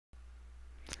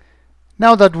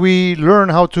Now that we learn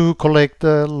how to collect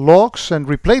logs and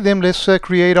replay them, let's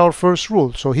create our first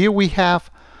rule. So here we have,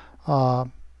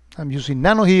 I'm using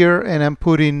Nano here, and I'm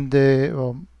putting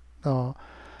the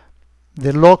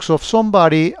logs of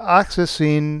somebody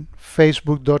accessing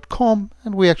facebook.com,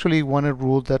 and we actually want a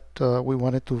rule that we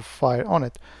wanted to fire on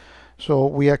it. So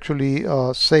we actually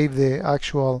save the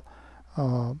actual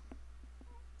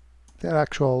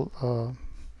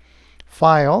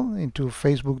file into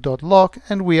facebook.log,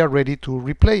 and we are ready to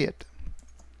replay it.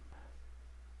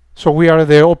 So we are in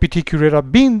the OPT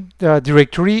QRadar bin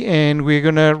directory, and we're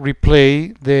gonna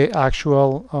replay the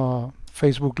actual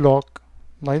Facebook log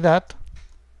like that.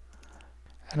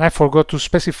 And I forgot to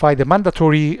specify the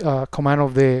mandatory command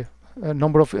of the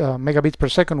number of megabits per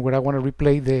second where I want to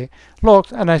replay the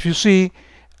logs. And as you see,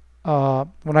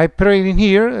 when I put it in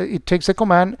here, it takes a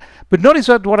command. But notice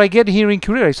that what I get here in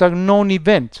QRadar is a known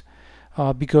event,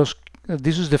 because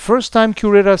this is the first time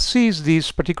QRadar sees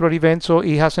this particular event, so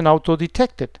it hasn't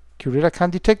auto-detected. QRadar can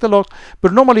detect the logs,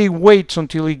 but normally it waits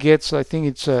until it gets, I think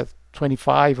it's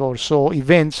 25 or so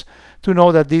events to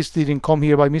know that this didn't come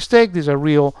here by mistake. These are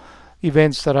real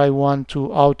events that I want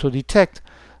to auto-detect.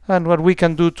 And what we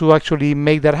can do to actually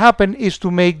make that happen is to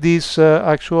make this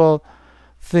actual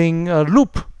thing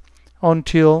loop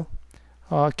until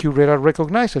QRadar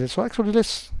recognizes it. So actually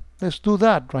let's do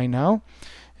that right now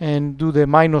and do the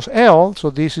 -L. So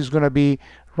this is going to be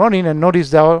running, and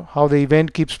notice how the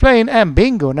event keeps playing, and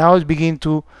bingo, now it's beginning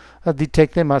to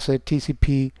detect them as a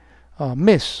TCP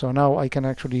miss. So now I can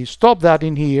actually stop that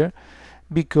in here,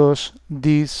 because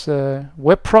this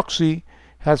web proxy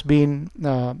has been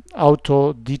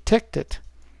auto-detected.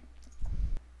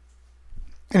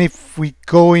 And if we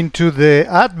go into the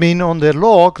admin on the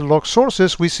log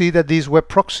sources, we see that this web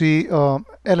proxy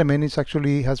element is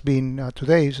actually has been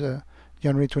today's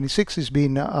January 26th is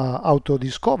being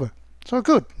auto-discovered. So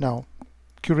good, now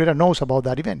QRadar knows about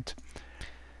that event.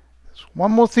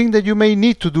 One more thing that you may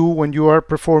need to do when you are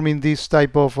performing this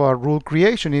type of rule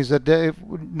creation is that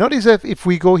notice that if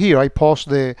we go here, I pause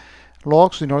the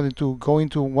logs in order to go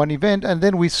into one event, and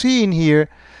then we see in here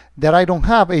that I don't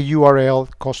have a URL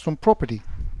custom property.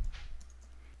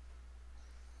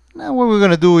 Now what we're going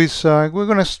to do is we're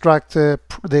going to extract the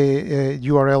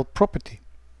URL property.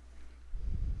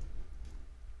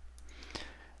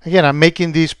 Again, I'm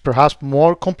making this perhaps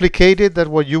more complicated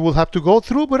than what you will have to go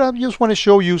through, but I just want to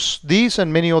show you this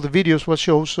and many other videos what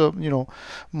shows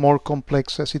more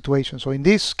complex situations. So in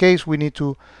this case, we need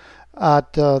to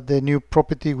add the new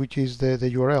property, which is the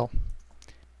URL.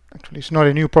 Actually, it's not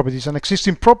a new property; it's an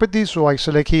existing property. So I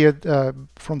select here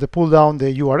from the pull down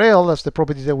the URL. That's the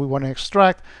property that we want to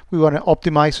extract. We want to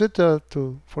optimize it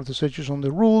for the searches on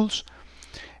the rules,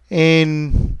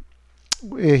 and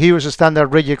here is a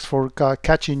standard regex for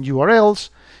catching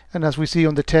URLs, and as we see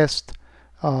on the test,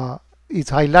 it's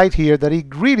highlight here that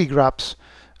it really grabs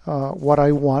what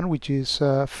I want, which is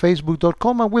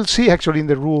facebook.com, and we'll see actually in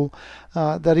the rule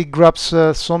that it grabs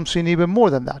something even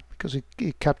more than that, because it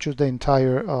captures the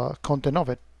entire content of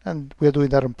it, and we're doing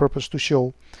that on purpose to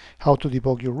show how to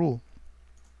debug your rule.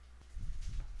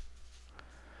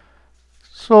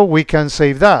 So we can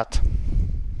save that.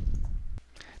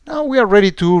 Now we are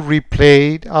ready to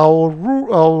replay our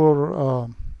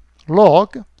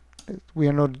log. We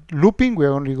are not looping, we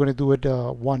are only going to do it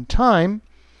one time.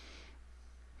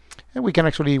 And we can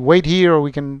actually wait here, or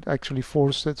we can actually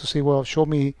force it to say, well, show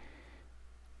me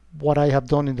what I have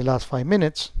done in the last 5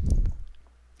 minutes.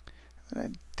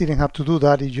 I didn't have to do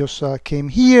that, it just came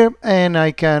here, and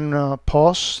I can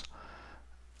pause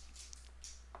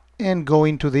and go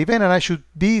into the event, and I should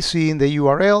be seeing the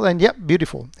URL, and yeah,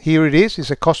 beautiful. Here it is. It's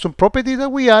a custom property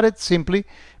that we added simply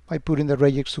by putting the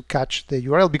regex to catch the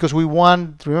URL, because we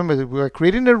want, remember that we are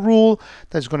creating a rule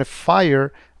that's going to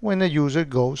fire when the user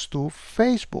goes to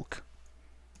Facebook.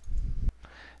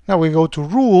 Now we go to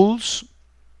rules,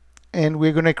 and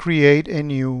we're going to create a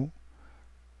new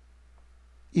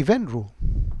event rule.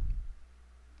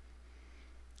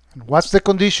 And what's the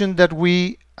condition that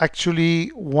we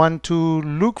actually want to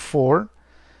look for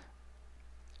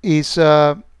is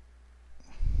so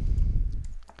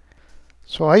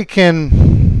I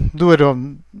can do it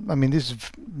on, I mean, there's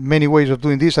many ways of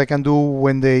doing this. I can do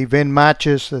when the event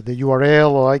matches the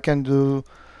URL, or I can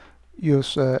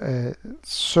use a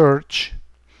search,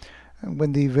 and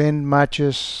when the event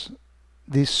matches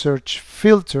this search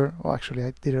filter. Well, actually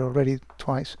I did it already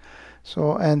twice.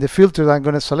 So, and the filter that I'm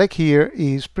going to select here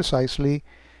is precisely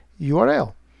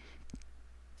URL.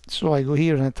 So I go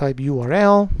here and I type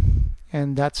URL,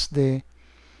 and that's the,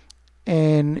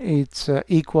 and it's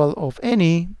equal of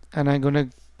any, and I'm going to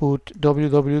put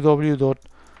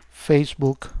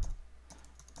www.facebook.com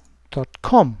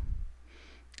facebook.com,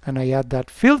 and I add that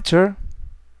filter,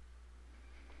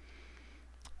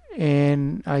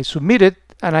 and I submit it,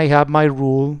 and I have my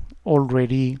rule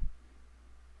already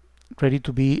ready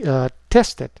to be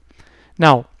tested.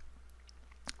 Now,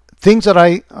 things that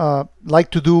I like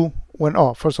to do when,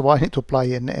 first of all, I need to apply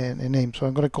a name. So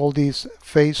I'm going to call this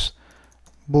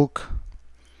Facebook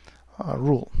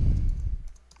rule.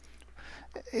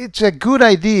 It's a good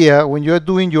idea when you're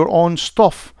doing your own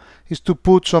stuff is to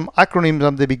put some acronyms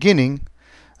at the beginning.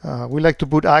 We like to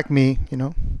put ACME,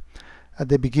 at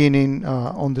the beginning,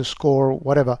 underscore,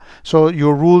 whatever. So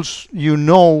your rules,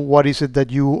 what is it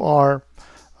that you are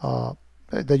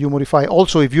that you modify.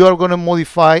 Also, if you are going to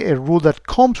modify a rule that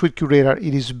comes with QRadar,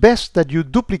 it is best that you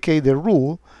duplicate the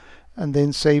rule and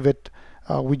then save it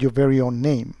with your very own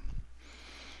name.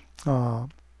 So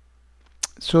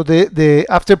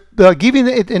after giving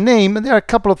it a name, there are a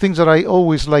couple of things that I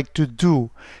always like to do.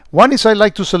 One is I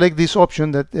like to select this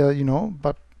option that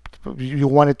but you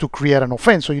wanted to create an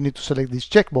offense, so you need to select this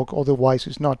checkbox, otherwise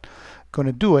it's not going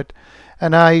to do it.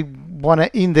 And I want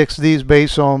to index this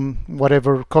based on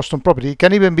whatever custom property. It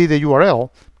can even be the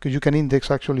URL, because you can index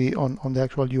actually on the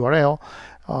actual URL,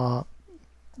 on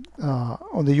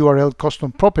the URL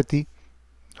custom property.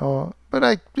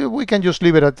 But we can just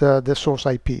leave it at the source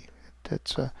IP.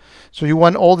 So you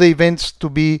want all the events to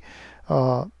be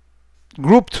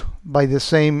grouped by the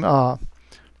same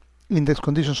index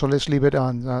condition, so let's leave it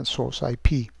on source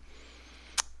IP.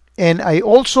 And I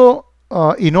also,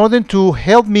 in order to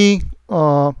help me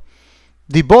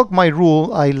debug my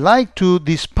rule, I like to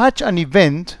dispatch an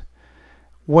event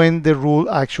when the rule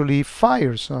actually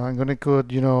fires. I'm going to put,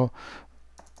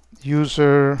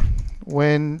 user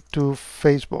went to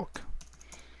Facebook.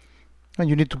 And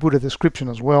you need to put a description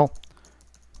as well.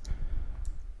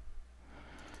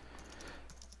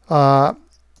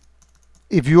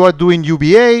 If you are doing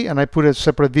UBA, and I put a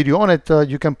separate video on it,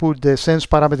 you can put the sense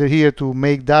parameter here to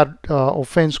make that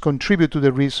offense contribute to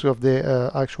the risk of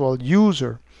the actual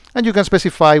user. And you can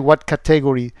specify what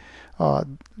category,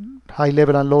 high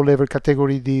level and low level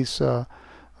category, this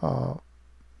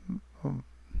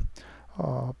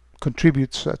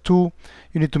contributes to.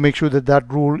 You need to make sure that that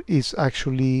rule is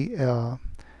actually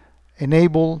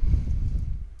enabled.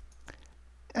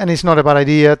 And it's not a bad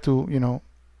idea to,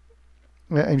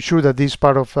 ensure that this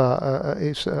part of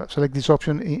select this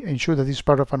option, ensure that this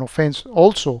part of an offense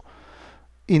also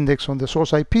index on the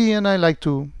source IP, and I like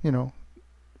to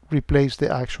replace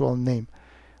the actual name.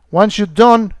 Once you're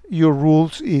done, your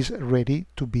rules is ready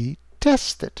to be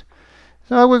tested.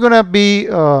 So we're going to be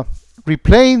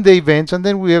replaying the events, and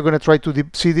then we are going to try to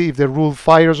see if the rule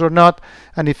fires or not,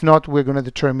 and if not, we're going to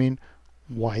determine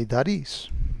why that is.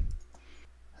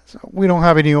 So we don't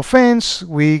have any offense.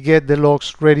 We get the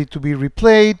logs ready to be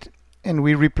replayed, and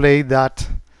we replay that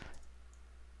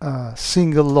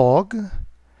single log,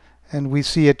 and we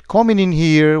see it coming in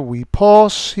here. We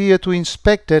pause here to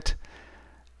inspect it,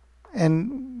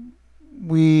 and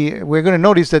we're going to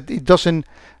notice that it doesn't.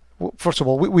 First of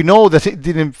all, we know that it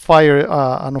didn't fire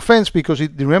an offense, because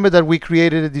remember that we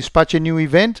created a dispatch a new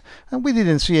event, and we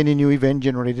didn't see any new event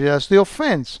generated as the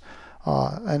offense.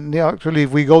 And actually,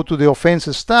 if we go to the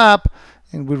offenses tab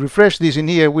and we refresh this in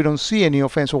here, we don't see any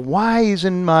offense. So why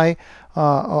isn't my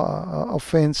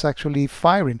offense actually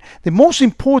firing? The most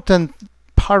important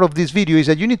part of this video is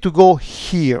that you need to go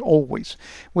here always,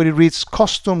 where it reads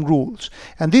custom rules.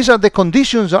 And these are the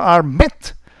conditions that are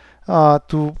met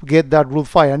to get that rule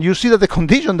fire. And you see that the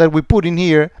condition that we put in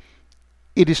here,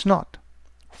 it is not.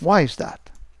 Why is that?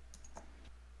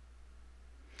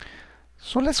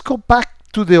 So let's go back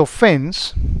to the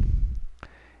offense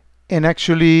and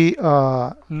actually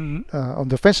on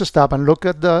the offenses tab and look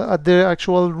at the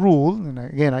actual rule. And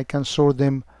again, I can sort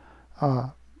them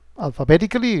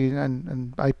alphabetically,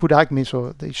 and I put ACME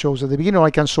so it shows at the beginning, or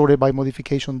I can sort it by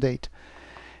modification date.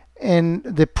 And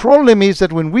the problem is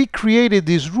that when we created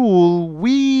this rule,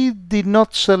 we did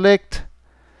not select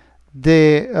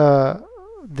the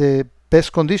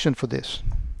best condition for this.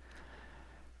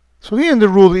 So here in the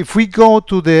rule, if we go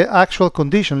to the actual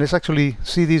condition, let's actually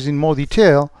see this in more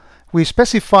detail. We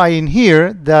specify in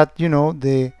here that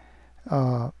the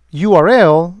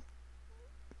URL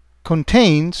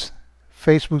contains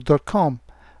facebook.com,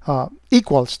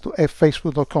 equals to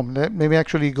facebook.com. Let me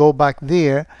actually go back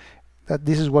there. That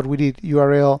this is what we did.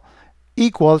 URL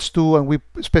equals to, and we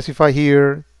specify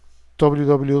here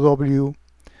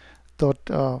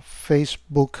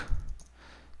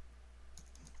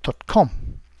www.facebook.com.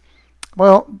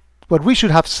 Well, what we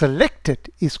should have selected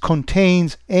is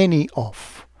contains any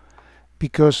of,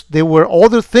 because there were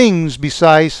other things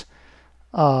besides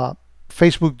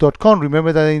facebook.com.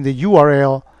 Remember that in the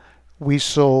URL we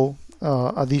saw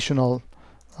additional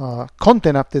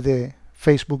content after the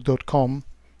facebook.com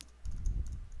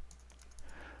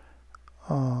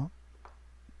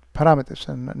parameters,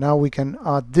 and now we can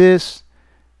add this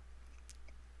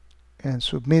and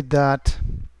submit that,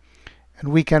 and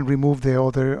we can remove the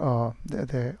other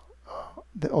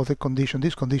the other condition.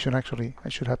 This condition, actually, I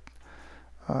should have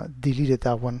deleted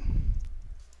that one.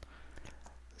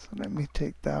 So let me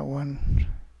take that one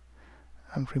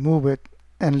and remove it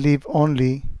and leave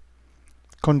only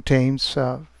contains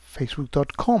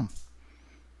facebook.com.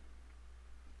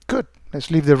 Good. Let's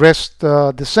leave the rest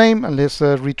the same, and let's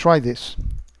retry this.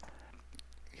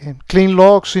 Again, clean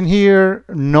logs in here,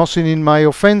 nothing in my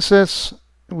offenses.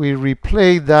 We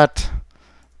replay that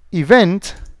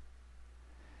event,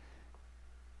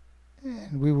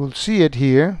 and we will see it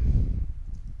here.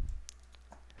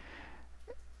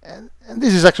 And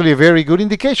this is actually a very good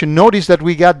indication. Notice that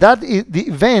we got that the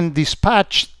event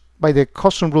dispatched by the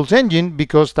custom rules engine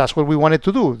because that's what we wanted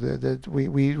to do.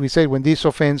 We said when this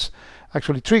offense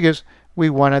actually triggers, we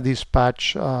want to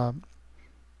dispatch an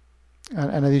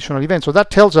additional event. So that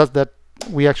tells us that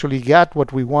we actually got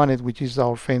what we wanted, which is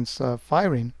our offense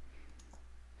firing.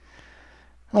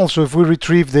 Also, if we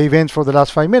retrieve the events for the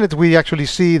last 5 minutes, we actually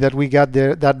see that we got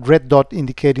that red dot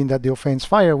indicating that the offense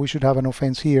fired. We should have an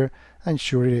offense here, and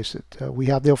sure it is. We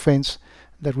have the offense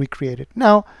that we created.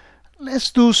 Now,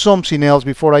 let's do something else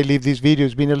before I leave this video.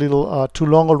 It's been a little too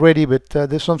long already, but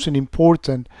there's something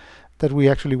important that we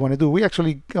actually want to do. We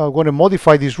actually want to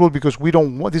modify this rule because we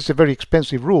don't want, this is a very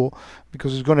expensive rule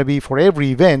because it's going to be for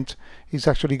every event, it's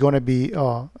actually going to be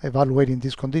evaluating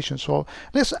this condition. So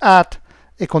let's add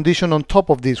a condition on top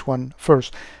of this one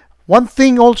first. One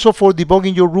thing also for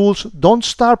debugging your rules, don't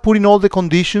start putting all the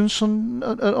conditions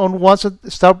on once.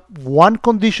 Start one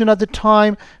condition at a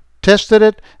time, tested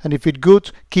it, and if it's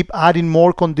good, keep adding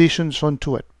more conditions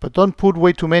onto it. But don't put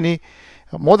way too many,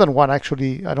 more than one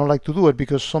actually. I don't like to do it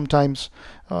because sometimes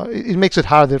it makes it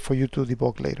harder for you to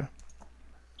debug later.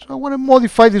 So I want to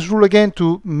modify this rule again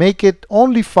to make it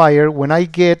only fire when I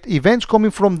get events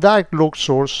coming from that log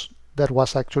source that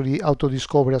was actually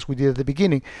auto-discovered as we did at the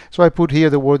beginning. So I put here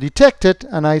the word detected,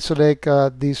 and I select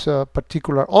this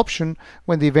particular option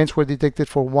when the events were detected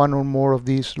for one or more of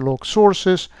these log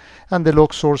sources, and the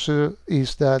log source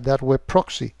is that web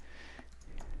proxy.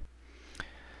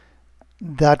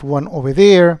 That one over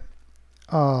there.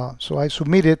 So I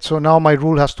submit it. So now my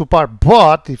rule has two parts.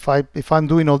 But if I'm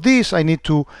doing all this, I need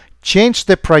to change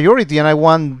the priority, and I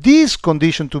want this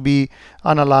condition to be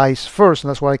analyzed first. And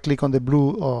that's why I click on the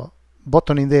blue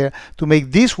button in there to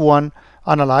make this one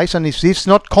analyze. And if it's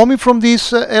not coming from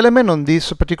this element on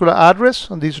this particular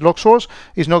address on this log source,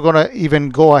 it's not going to even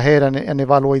go ahead and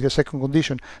evaluate the second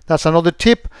condition. That's another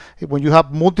tip. When you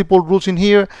have multiple rules in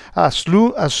here, as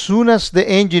soon as the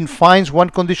engine finds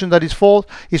one condition that is false,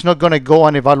 it's not going to go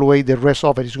and evaluate the rest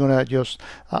of it. It's going to just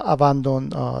abandon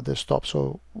the stop.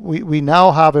 So we now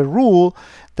have a rule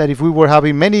that if we were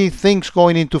having many things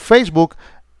going into Facebook,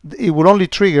 it will only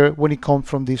trigger when it comes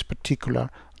from this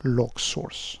particular log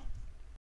source.